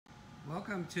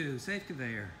Welcome to Safe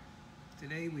Conveyor.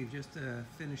 Today we've just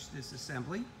finished this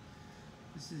assembly.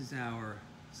 This is our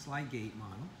slide gate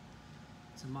model.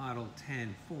 It's a model 10-4,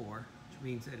 which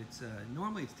means that it's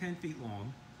normally it's 10 feet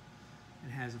long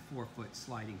and has a 4-foot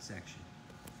sliding section.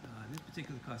 This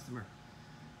particular customer,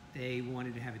 they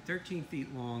wanted to have it 13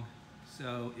 feet long,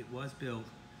 so it was built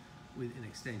with an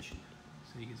extension.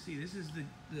 So you can see this is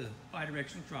the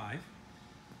bi-directional drive,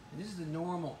 and this is the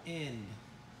normal end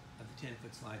of the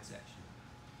 10-foot slide section.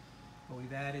 But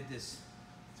we've added this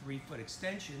 3-foot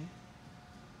extension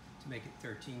to make it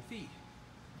 13 feet.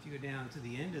 If you go down to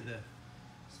the end of the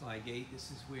slide gate, this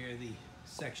is where the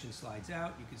section slides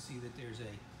out. You can see that there's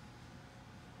a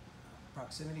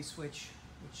proximity switch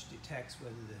which detects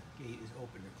whether the gate is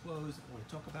open or closed. I want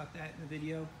to talk about that in the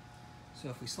video. So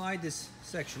if we slide this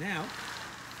section out,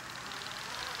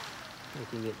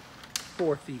 making it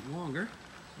 4 feet longer,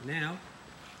 so now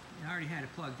I already had it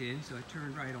plugged in, so it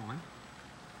turned right on,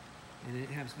 and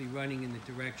it happens to be running in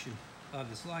the direction of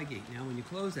the slide gate. Now when you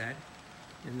close that,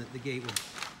 then the gate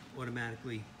will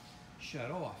automatically shut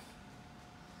off.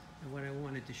 And what I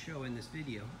wanted to show in this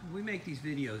video, we make these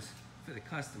videos for the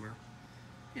customer,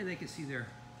 and they can see their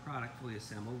product fully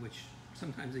assembled, which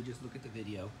sometimes they just look at the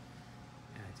video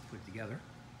and it's put together.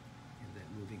 And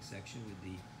that moving section with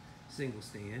the single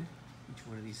stand. Each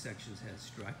one of these sections has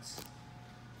struts.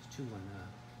 There's two on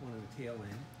one on the tail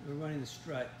end. We're running the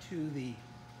strut to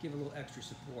give a little extra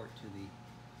support to the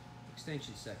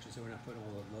extension section, so we're not putting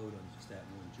all the load on just that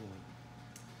one joint.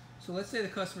 So let's say the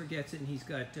customer gets it and he's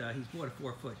bought a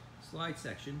 4-foot slide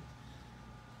section,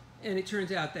 and it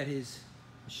turns out that his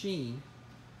machine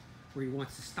where he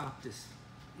wants to stop this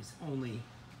is only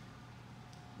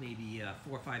maybe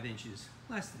 4 or 5 inches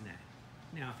less than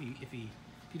that. Now if he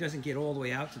doesn't get all the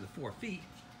way out to the 4 feet,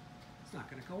 it's not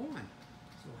going to go on.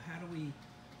 So how do we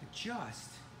adjust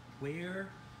where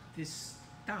this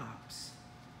stops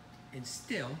and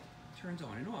still turns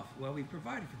on and off? Well, we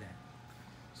provided for that.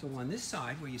 So on this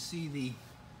side where you see let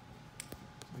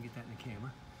me get that in the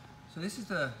camera. So this is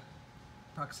the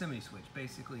proximity switch.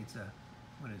 Basically it's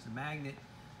a magnet,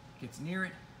 gets near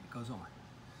it, it goes on.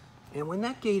 And when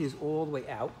that gate is all the way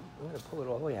out, I'm going to pull it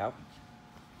all the way out.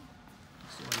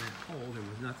 So in that hole, there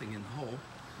was nothing in the hole.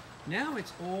 Now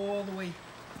it's all the way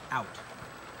out.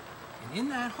 And in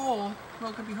that hole,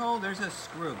 lo and behold, there's a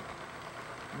screw.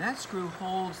 And that screw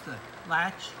holds the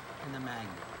latch and the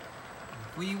magnet. And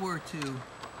if we were to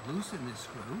loosen this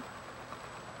screw,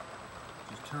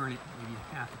 just turn it maybe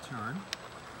half a turn.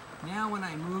 Now when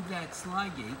I move that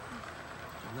slide gate,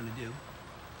 which I'm going to do,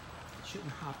 it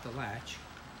shouldn't hop the latch,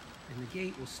 and the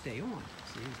gate will stay on.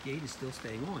 See, the gate is still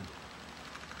staying on.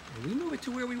 And we move it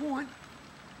to where we want,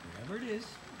 wherever it is.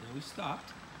 Now we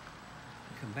stopped.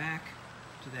 We come back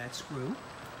to that screw,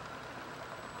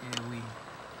 and we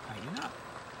tighten up.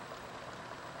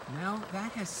 Now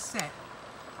that has set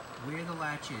where the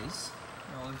latch is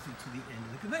relative to the end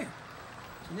of the conveyor.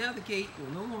 So now the gate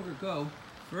will no longer go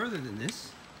further than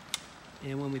this,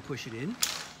 and when we push it in,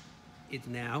 it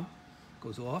now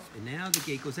goes off, and now the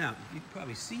gate goes out. You can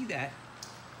probably see that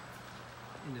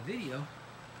in the video.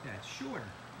 That's shorter.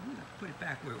 I'm going to put it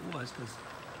back where it was, because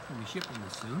when we ship them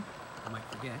this soon, I might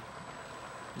forget.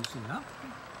 Loosen it up.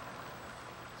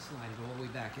 Slide it all the way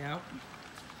back out.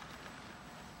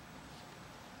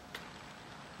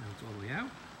 Now it's all the way out.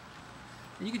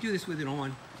 And you can do this with it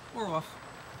on or off.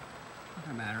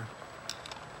 Doesn't matter.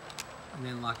 And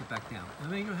then lock it back down. I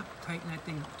mean, you don't have to tighten that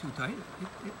thing too tight.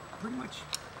 It pretty much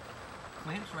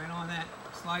clamps right on that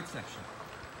slide section.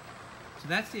 So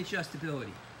that's the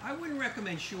adjustability. I wouldn't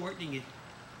recommend shortening it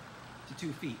to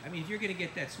 2 feet. I mean, if you're going to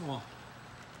get that small,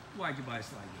 why'd you buy a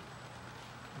slide gate?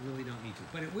 You really don't need to.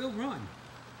 But it will run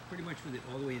pretty much with it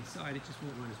all the way inside. It just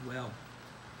won't run as well.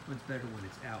 It runs better when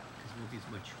it's out because there won't be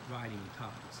as much riding on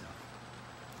top of itself.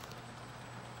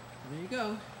 And there you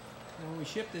go. Now when we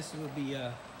ship this, it will be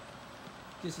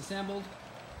disassembled.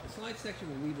 The slide section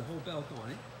will leave the whole belt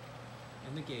on it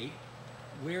and the gate.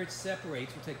 Where it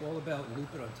separates, we'll take all the belt and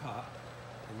loop it on top,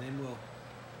 and then we'll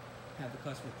have the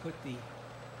customer put the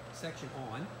section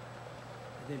on,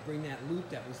 and then bring that loop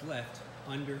that was left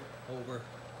under, over,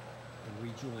 and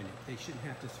rejoin it. They shouldn't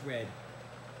have to thread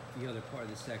the other part of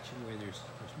the section where there's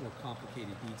more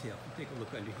complicated detail. If you take a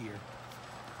look under here,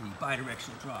 the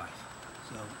bi-directional drive.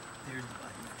 So there's the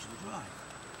bi-directional drive.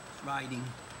 It's riding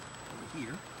over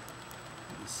here.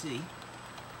 You can see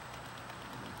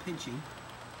pinching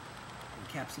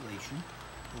encapsulation,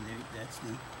 and that's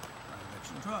the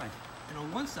bi-directional drive. And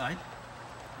on one side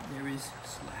there is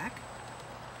slack,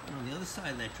 and on the other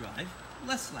side of that drive,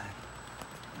 less slack.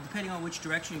 And depending on which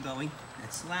direction you're going,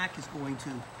 that slack is going to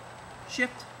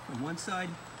shift from one side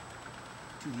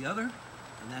to the other,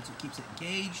 and that's what keeps it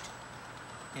engaged.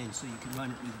 And so you can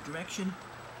run it in either direction.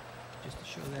 Just to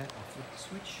show that, I'll flip the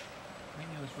switch. Right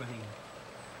now it's running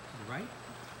to the right.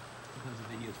 Sometimes the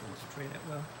video won't portray that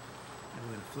well. Now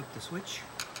we're going to flip the switch.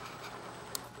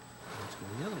 And it's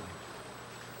going the other way.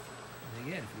 And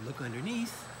again, if you look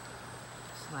underneath,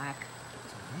 slack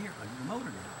is over here under the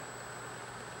motor now.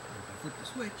 And if I flip the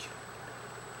switch,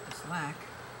 the slack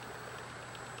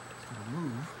is going to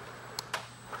move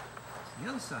to the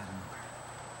other side of the motor.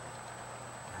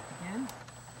 Back again.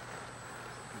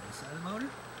 The other side of the motor.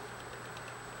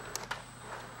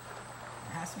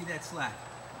 It has to be that slack.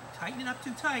 Tighten it up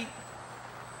too tight,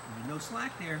 and there's no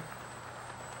slack there,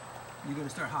 you're going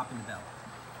to start hopping the belt.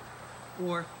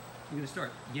 Or you're going to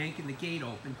start yanking the gate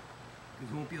open,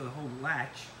 because you won't be able to hold the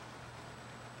latch,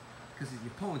 because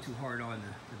you're pulling too hard on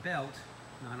the belt,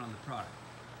 not on the product.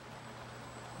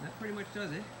 And that pretty much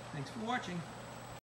does it. Thanks for watching.